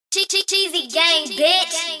Cheesy gang,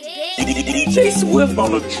 bitch. DJ Swift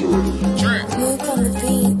on the track. Luke on the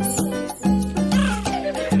beat.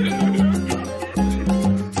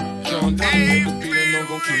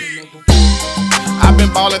 I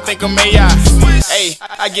been ballin', think I'm AI. Ayy,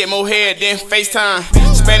 I get more head than FaceTime.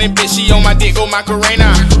 Spanish bitch, she on my dick, go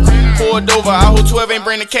Macarena. Pulled over, I hold 12, ain't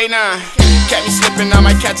bring the K9. Catch me slippin', I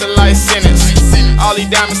might catch a life sentence. All these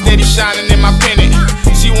diamonds steady shining in my pennant.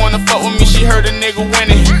 She wanna fuck with me, she heard a nigga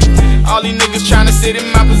winning. All these niggas tryna sit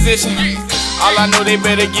in my position. All I know, they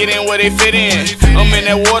better get in where they fit in. I'm in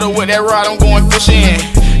that water with that rod, I'm going fishing.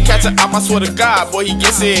 Catch a op, I swear to God, boy, he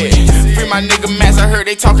gets it. Free my nigga Max, I heard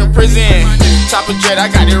they talkin' prison. Choppa dread, I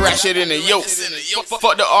got that rat shit in the yoke.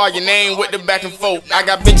 Fuck the arguing with the back and forth. I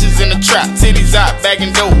got bitches in the trap, titties out,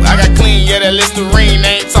 bagging dope. I got clean, yeah, that Listerine,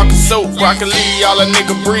 I ain't talking soap. Broccoli, all a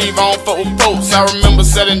nigga breathe, I don't fuck with popes. I remember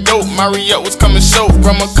selling dope, my re-up was coming short.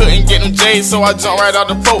 Grandma couldn't get them J's, so I jumped right out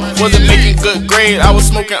the pope. Wasn't making good grade, I was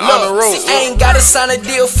smoking on the road. I ain't gotta sign a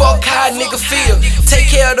deal, fuck how a nigga feel. Take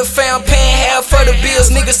care of the fam, paying half for the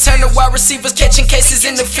bills. Niggas turn to wide receivers, catching cases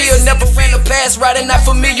in the field. Never ran a pass, riding, not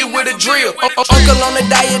familiar with a drill. Uncle on the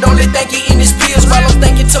diet, only think he in his pills. While I'm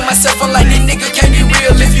thinking to myself, I'm like, this nigga can't be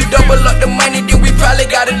real. If you double up the money, then we probably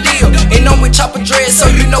got a deal. And I'm with Choppa dread, so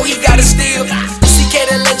you know he gotta steal. CK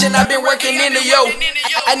the legend, I been working in the yo.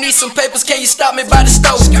 I need some papers, can you stop me by the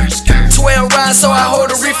stove? 12 rounds, so I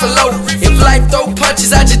hold a reefer low. If life throw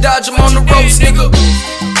punches, I just dodge them on the ropes, nigga.